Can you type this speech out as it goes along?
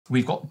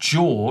We've got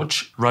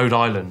George, Rhode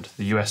Island,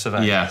 the US of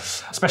A. Yeah.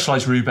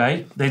 Specialized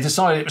Roubaix. They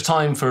decided it was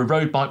time for a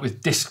road bike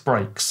with disc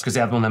brakes because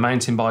they had them on their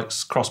mountain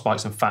bikes, cross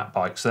bikes and fat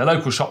bikes. So their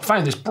local shop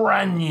found this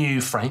brand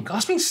new frame. God,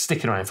 it's been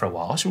sticking around for a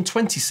while. It's from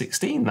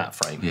 2016, that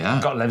frame. Yeah.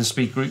 Got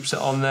 11-speed group set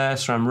on there,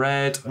 SRAM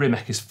red.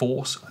 Rimac is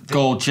Force.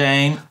 Gold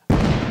chain.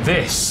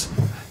 This.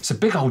 It's a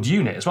big old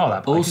unit as well,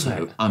 that bike, isn't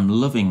Also, it? I'm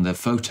loving the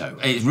photo.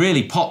 It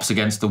really pops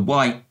against the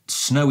white,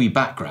 snowy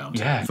background.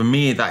 Yeah. For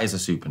me, that is a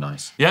super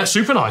nice. Yeah,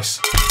 super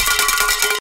nice.